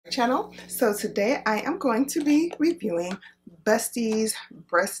Channel. So today I am going to be reviewing Busties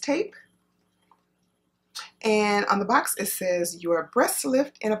breast tape, and on the box it says your breast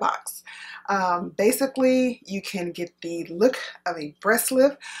lift in a box. Basically you can get the look of a breast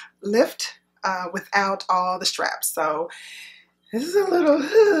lift without all the straps. So this is a little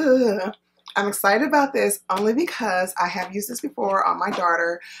I'm excited about this only because I have used this before on my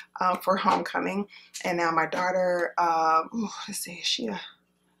daughter for homecoming, and now my daughter let's see, is she a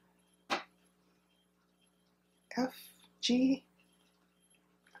FG?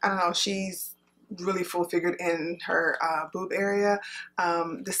 I don't know, she's really full figured in her boob area.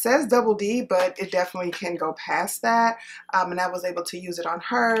 This says double D, but it definitely can go past that. And I was able to use it on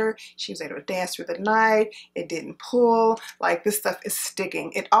her. She was able to dance through the night. It didn't pull. Like, this stuff is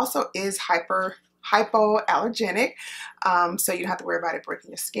sticking. It also is hypoallergenic, so you don't have to worry about it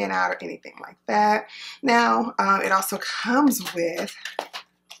breaking your skin out or anything like that. Now, it also comes with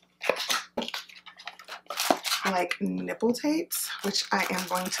like nipple tapes, which I am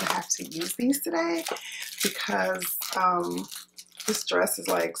going to have to use these today because this dress is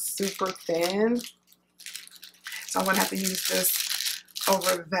like super thin, so I'm gonna have to use this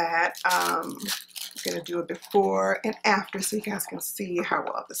over that. I'm gonna do a before and after so you guys can see how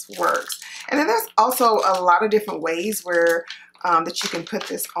well this works. And then there's also a lot of different ways where that you can put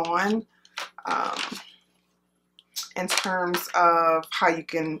this on. In terms of how you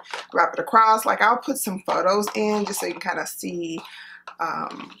can wrap it across. Like, I'll put some photos in just so you can kind of see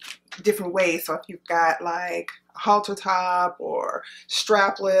different ways. So if you've got like a halter top or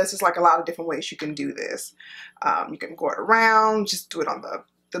strapless, it's like a lot of different ways you can do this. You can go it around, just do it on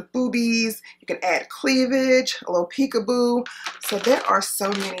the boobies. You can add cleavage, a little peekaboo. So there are so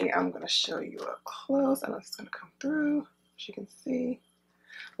many. I'm going to show you up close. I know it's going to come through, as you can see.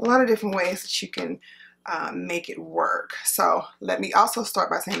 A lot of different ways that you can make it work. So let me also start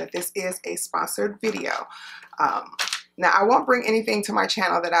by saying that this is a sponsored video. Now, I won't bring anything to my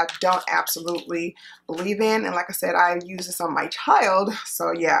channel that I don't absolutely believe in, and like I said, I use this on my child,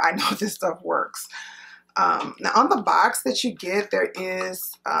 so yeah, I know this stuff works. Now, on the box that you get, there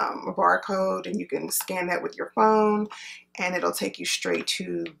is a barcode, and you can scan that with your phone, and it'll take you straight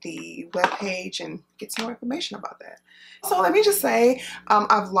to the web page and get some more information about that. So let me just say,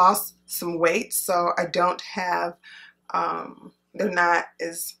 I've lost some weight, so I don't have, they're not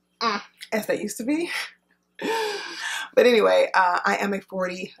as they used to be. But anyway, I am a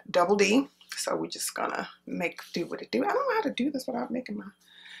 40 double D, so we're just gonna make do what it do. I don't know how to do this without making my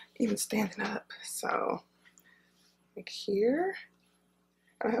even standing up. So like here,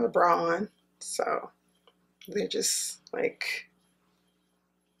 I don't have a bra on, so they're just like,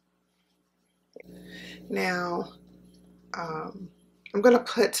 now I'm gonna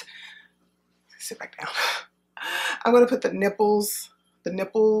put, sit back down. I'm gonna put the nipple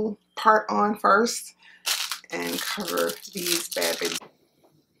part on first and cover these bad babies.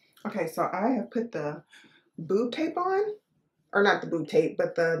 Okay, so I have put the boob tape on, or not the boob tape,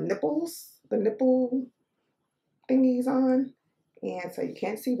 but the nipple thingies on. And so you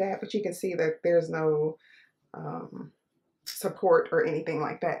can't see that, but you can see that there's no support or anything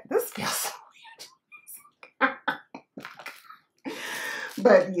like that. This feels so weird.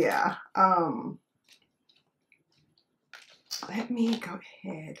 But yeah, let me go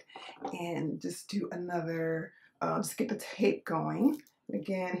ahead and just do another, just get the tape going. And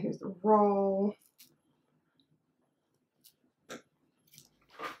again, here's the roll.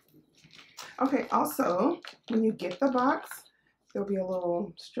 Okay, also, when you get the box, there'll be a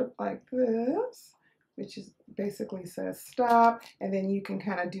little strip like this, which is basically says stop, and then you can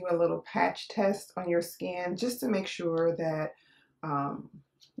kind of do a little patch test on your skin just to make sure that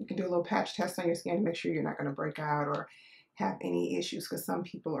you can do a little patch test on your skin to make sure you're not going to break out or have any issues, because some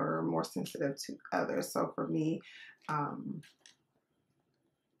people are more sensitive to others. So for me, I'm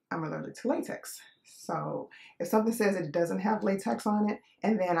allergic to latex. So if something says it doesn't have latex on it,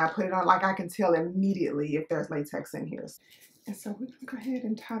 and then I put it on, like, I can tell immediately if there's latex in here. And so we're gonna go ahead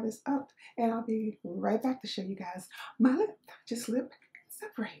and tie this up, and I'll be right back to show you guys my lip. Just lip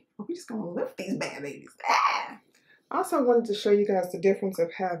separate. We're just gonna lift these bad babies. Ah! I also wanted to show you guys the difference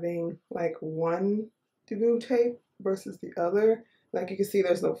of having like one boob tape versus the other. Like, you can see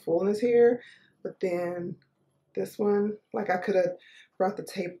there's no fullness here, but then this one, like, I could have brought the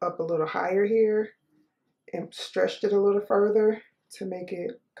tape up a little higher here and stretched it a little further to make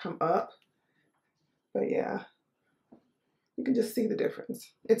it come up. But yeah, you can just see the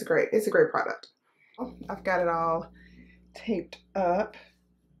difference. It's great. It's a great product. I've got it all taped up.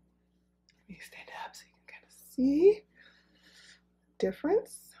 Let me stand up so you can kind of see the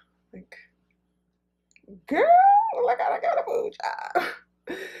difference. Like, girl, look, I got a boob job.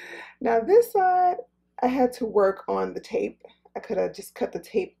 Now this side, I had to work on the tape. I could have just cut the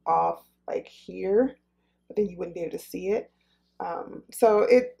tape off like here, but then you wouldn't be able to see it. So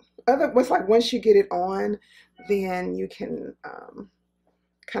it's like once you get it on, then you can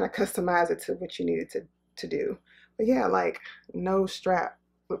kind of customize it to what you need it to do. But yeah, like no strap.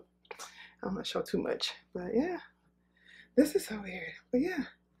 I'm gonna show too much, but yeah, this is so weird. But yeah,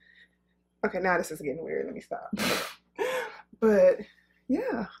 okay, now this is getting weird. Let me stop. But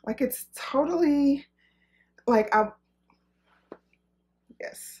yeah, like it's totally like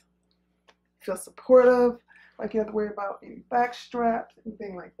yes, feel supportive. Like you have to worry about any back straps,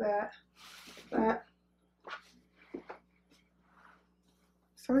 anything like that. That.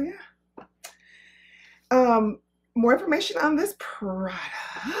 So yeah. More information on this product.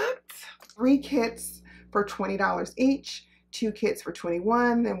 3 kits for $20 each, 2 kits for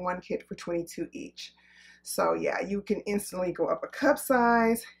 $21, and 1 kit for $22 each. So yeah, you can instantly go up a cup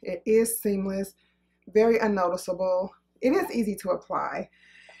size. It is seamless, very unnoticeable. It is easy to apply.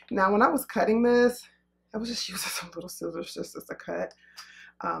 Now, when I was cutting this, I was just using some little scissors just as a cut.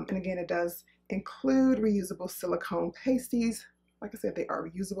 And again, it does include reusable silicone pasties. Like I said, they are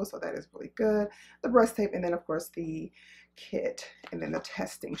reusable, so that is really good. The breast tape, and then of course the kit, and then the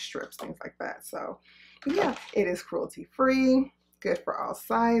testing strips, things like that. So yeah, it is cruelty free, good for all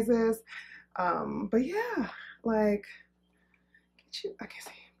sizes. But yeah, like get you, I can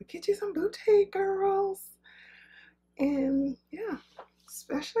see, but get you some boutique, girls. And yeah,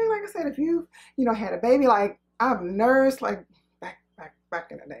 especially like I said, if you had a baby, like I've nursed like back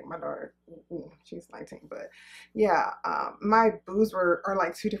in the day, my daughter, she's 19, but yeah, my boobs are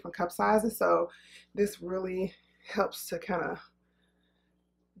like 2 different cup sizes, so this really helps to kind of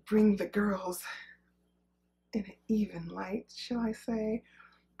bring the girls in an even light, shall I say.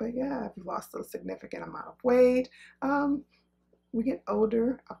 But yeah, if you've lost a significant amount of weight, we get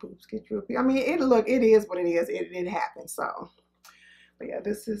older, our boobs get droopy. I mean, it is what it is. It happens. So, but yeah,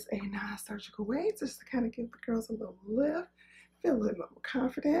 this is a non-surgical way just to kind of give the girls a little lift, feel a little more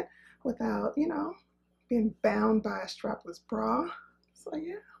confident without, being bound by a strapless bra. So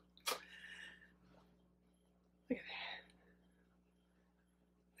yeah, look at that.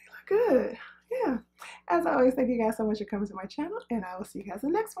 They look good. Yeah. As always, thank you guys so much for coming to my channel, and I will see you guys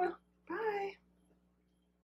in the next one.